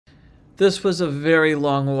This was a very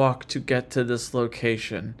long walk to get to this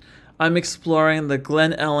location. I'm exploring the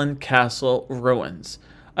Glen Ellen Castle ruins.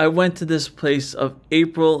 I went to this place of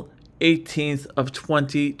April 18th of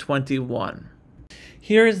 2021.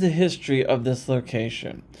 Here is the history of this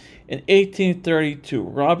location. In 1832,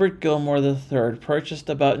 Robert Gilmore III purchased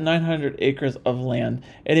about 900 acres of land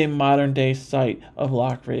at a modern-day site of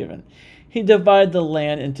Loch Raven. He divided the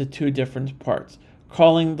land into two different parts,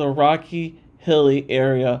 calling the rocky, hilly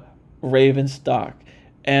area Ravenstock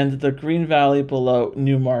and the green valley below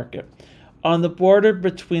Newmarket. On the border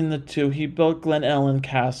between the two, he built Glen Ellen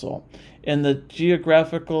Castle in the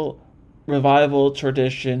geographical revival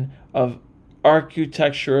tradition of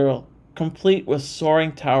architectural, complete with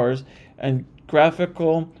soaring towers and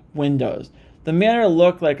graphical windows. The manor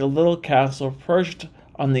looked like a little castle perched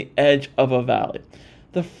on the edge of a valley.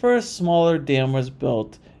 The first smaller dam was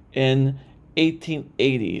built in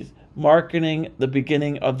 1880s, marking the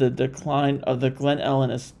beginning of the decline of the Glen Ellen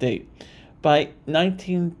estate. By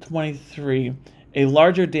 1923, a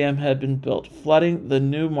larger dam had been built, flooding the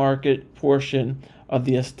Newmarket portion of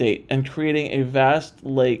the estate and creating a vast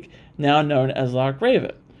lake now known as Loch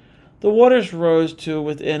Raven. The waters rose to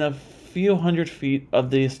within a few hundred feet of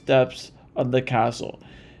the steps of the castle.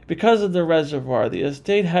 Because of the reservoir, the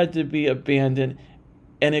estate had to be abandoned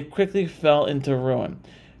and it quickly fell into ruin.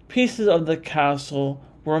 Pieces of the castle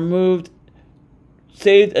were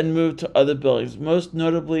saved and moved to other buildings, most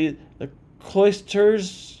notably the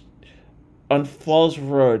cloisters on Falls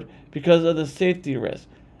Road because of the safety risk.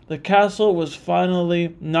 The castle was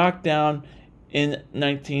finally knocked down in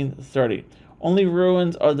 1930. Only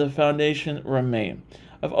ruins of the foundation remain.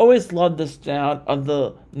 I've always loved the sound of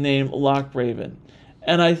the name Loch Raven,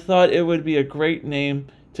 and I thought it would be a great name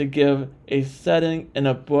to give a setting in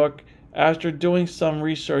a book after doing some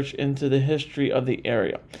research into the history of the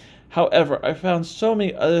area. However, I found so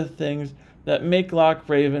many other things that make Loch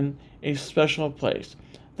Raven a special place.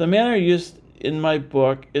 The manor used in my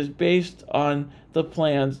book is based on the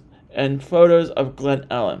plans and photos of Glen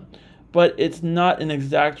Ellen, but it's not an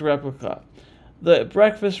exact replica. The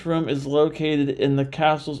breakfast room is located in the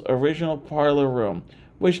castle's original parlor room,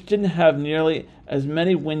 which didn't have nearly as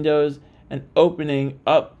many windows and opening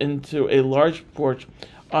up into a large porch.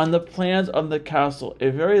 On the plans of the castle, a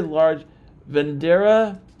very large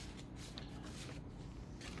veranda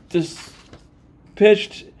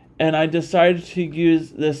pitched, and I decided to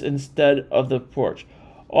use this instead of the porch.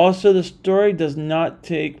 Also, the story does not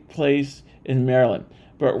take place in Maryland,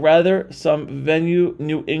 but rather some venue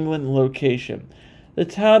New England location. The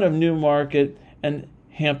town of Newmarket and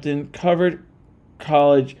Hampton Covered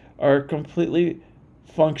College are completely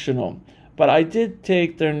functional, but I did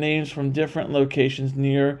take their names from different locations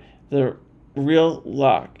near the real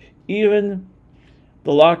loch. Even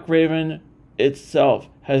the Loch Raven itself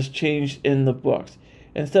has changed in the books.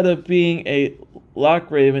 Instead of being a Loch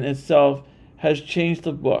Raven itself has changed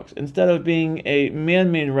the books. Instead of being a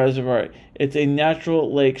man-made reservoir, it's a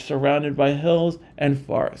natural lake surrounded by hills and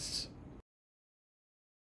forests.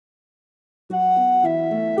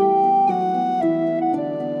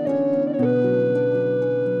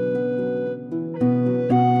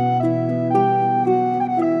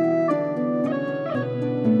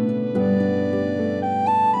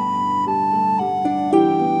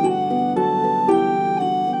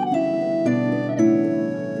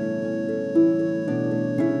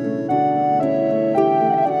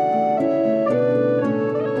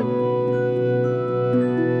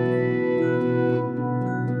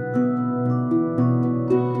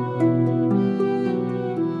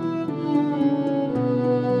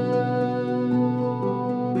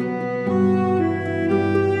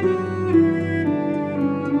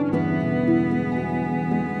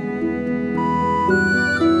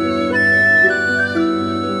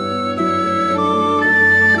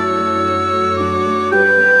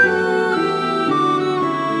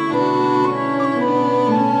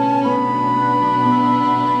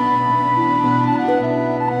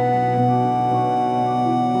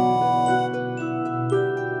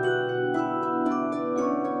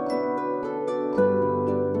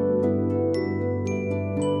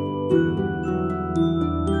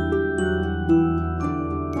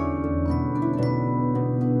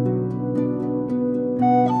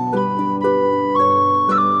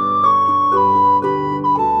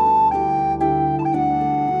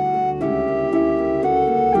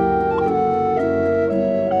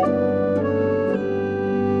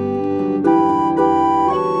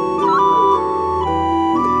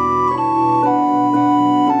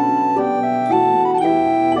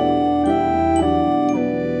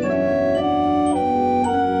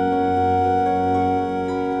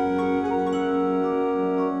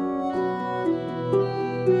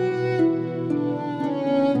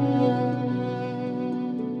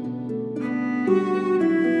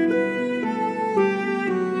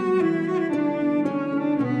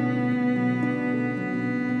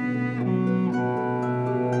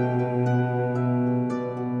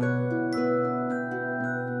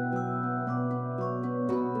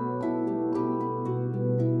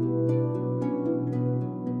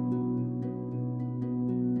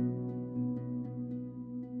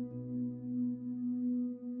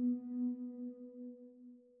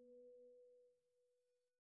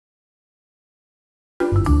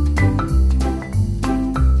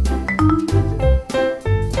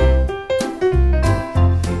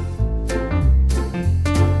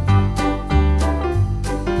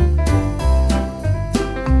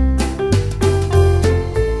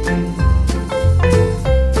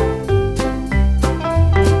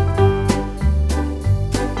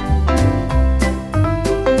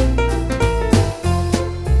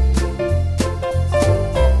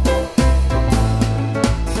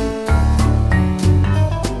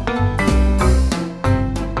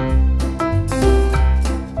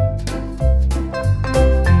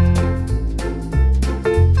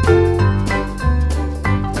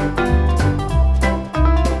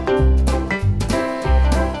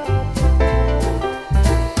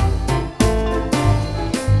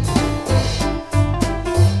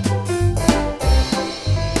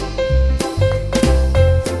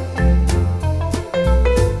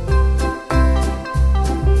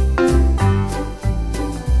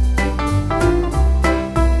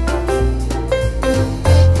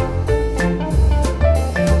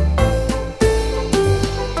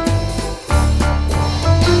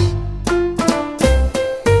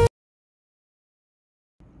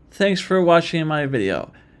 thanks for watching my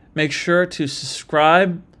video. Make sure to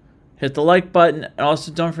subscribe, hit the like button, and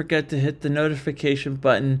also don't forget to hit the notification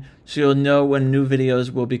button so you'll know when new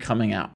videos will be coming out.